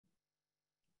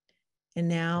And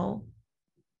now,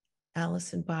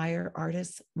 Allison Beyer,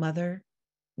 artist, mother,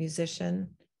 musician,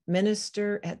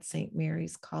 minister at St.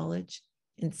 Mary's College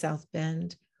in South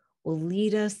Bend, will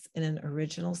lead us in an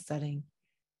original setting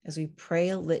as we pray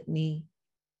a litany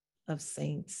of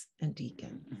saints and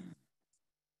deacons.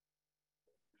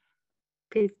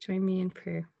 Please join me in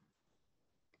prayer.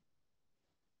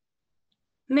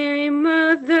 Mary,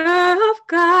 Mother of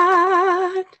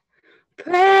God,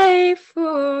 pray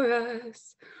for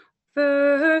us.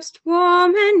 First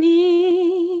woman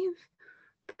Eve,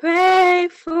 pray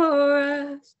for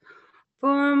us.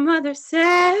 For Mother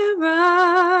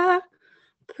Sarah,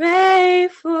 pray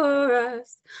for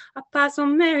us. Apostle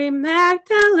Mary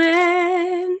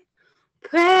Magdalene,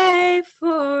 pray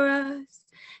for us.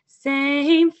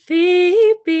 Saint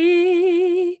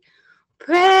Phoebe,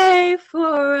 pray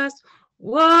for us.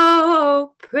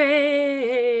 Whoa,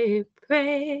 pray,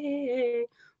 pray,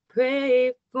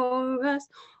 pray for us.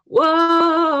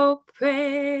 Whoa,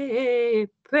 pray,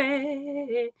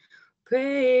 pray,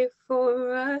 pray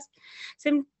for us.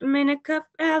 Saint Dominica of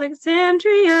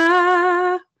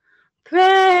Alexandria,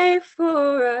 pray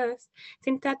for us.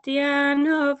 Saint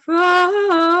Tatiana of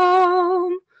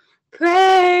Rome,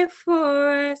 pray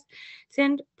for us.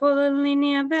 Saint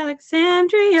Pauline of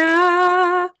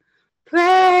Alexandria,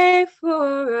 pray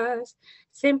for us.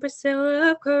 Saint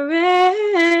Priscilla of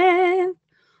Corinth,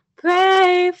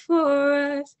 pray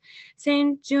for us.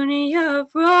 Saint Junia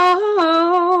of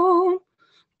Rome,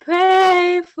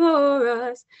 pray for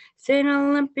us. Saint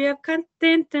Olympia of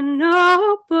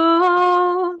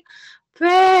Constantinople,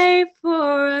 pray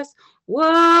for us.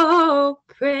 Whoa,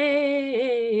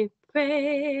 pray,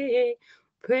 pray,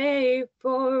 pray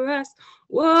for us.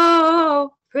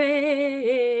 Whoa,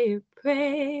 pray,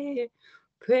 pray,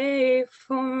 pray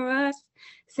for us.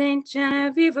 Saint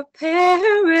Genevieve of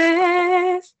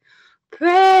Paris,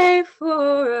 pray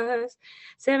for us.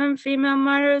 7 female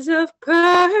martyrs of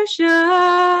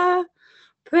Persia,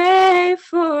 pray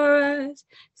for us.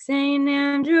 Saint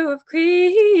Andrew of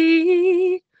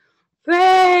Crete,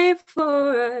 pray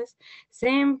for us.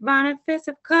 Saint Boniface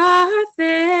of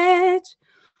Carthage,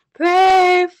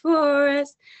 pray for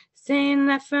us. Saint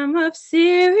Ephrem of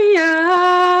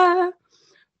Syria,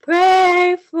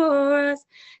 pray for us.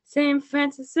 Saint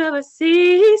Francis of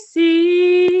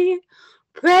Assisi,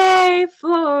 pray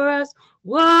for us.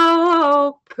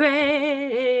 Whoa,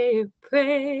 pray,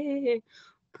 pray,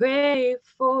 pray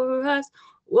for us.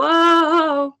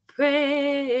 Whoa,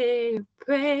 pray,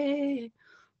 pray,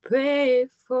 pray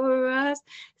for us.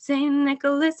 Saint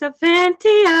Nicholas of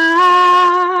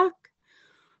Antioch,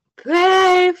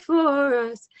 pray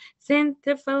for us. Saint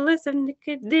Theophilus of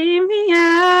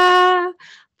Nicomedia,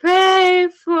 pray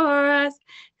for us.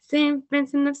 Saint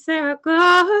Vincent of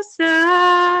Saragossa,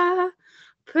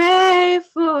 pray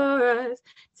for us.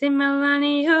 Saint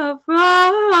Melania of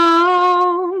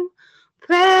Rome,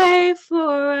 pray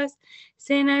for us.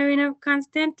 Saint Irene of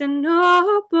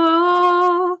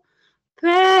Constantinople,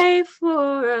 pray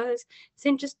for us.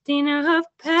 Saint Justina of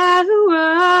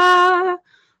Padua,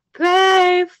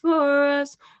 pray for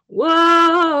us.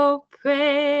 Whoa,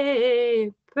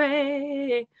 pray,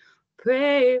 pray,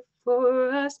 pray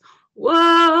for us.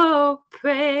 Whoa,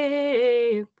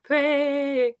 pray,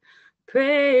 pray,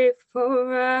 pray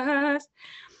for us.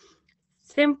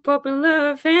 Saint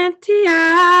Popular of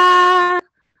Antioch,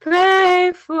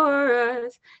 pray for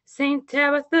us. Saint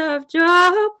Tabitha of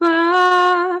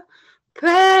Joppa,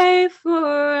 pray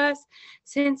for us.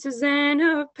 Saint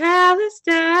Susanna of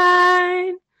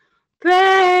Palestine,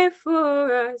 pray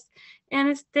for us.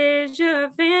 Anastasia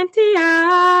of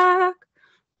Antioch,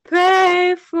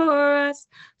 pray for us.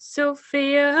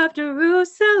 Sophia of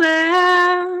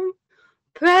Jerusalem,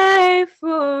 pray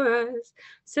for us.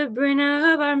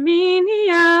 Sabrina of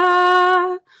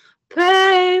Armenia,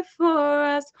 pray for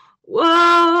us.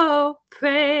 Whoa,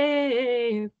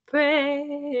 pray,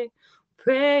 pray,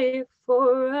 pray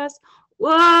for us.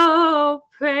 Whoa,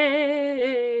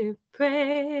 pray,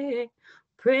 pray,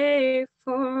 pray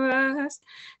for us.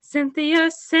 Cynthia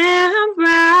Sam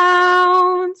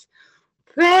Browns,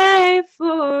 pray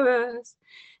for us.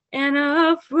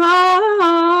 Anna of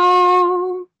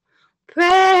Rome,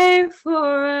 pray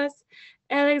for us.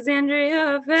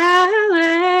 Alexandria of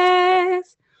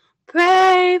Alice,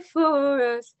 pray for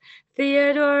us.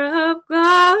 Theodora of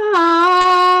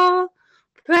Gaul,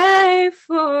 pray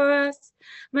for us.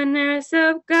 Maneris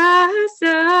of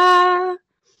Gaza,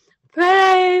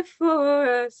 pray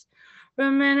for us.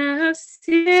 Romana of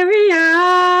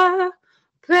Syria,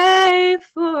 pray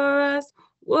for us.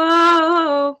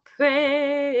 Whoa,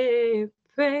 pray,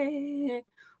 pray,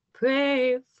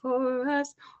 pray for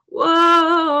us.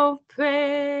 Whoa,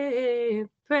 pray,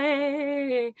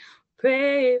 pray,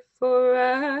 pray for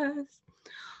us.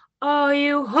 All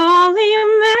you holy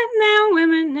men and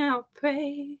women now,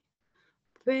 pray,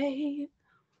 pray,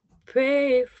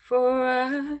 pray for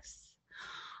us.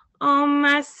 All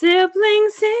my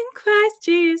siblings in Christ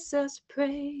Jesus,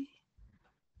 pray,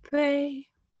 pray,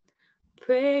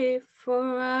 pray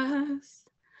for us.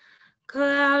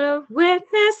 Cloud of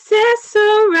witnesses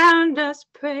surround us,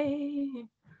 pray,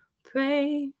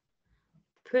 pray,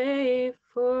 pray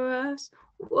for us.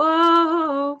 Whoa.